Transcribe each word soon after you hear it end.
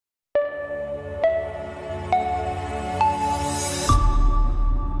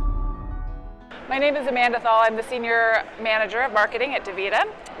My name is Amanda Thall. I'm the Senior Manager of Marketing at DaVita,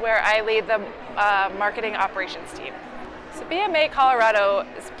 where I lead the marketing operations team. So BMA Colorado's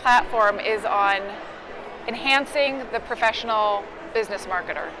platform is on enhancing the professional business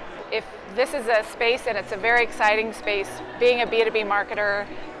marketer. If this is a space, and it's a very exciting space, being a B2B marketer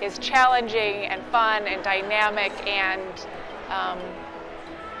is challenging and fun and dynamic and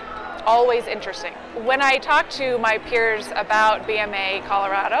always interesting. When I talk to my peers about BMA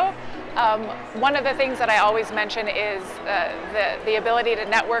Colorado, one of the things that I always mention is the ability to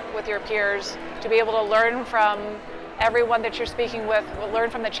network with your peers, to be able to learn from everyone that you're speaking with,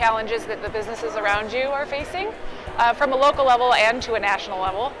 learn from the challenges that the businesses around you are facing, from a local level and to a national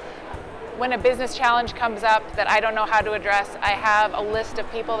level. When a business challenge comes up that I don't know how to address, I have a list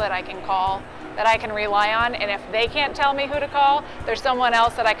of people that I can call, that I can rely on, and if they can't tell me who to call, there's someone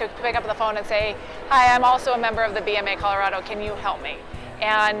else that I could pick up the phone and say, "Hi, I'm also a member of the BMA Colorado, can you help me?"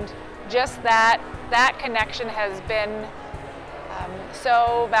 And just that connection has been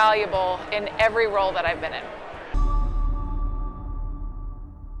so valuable in every role that I've been in.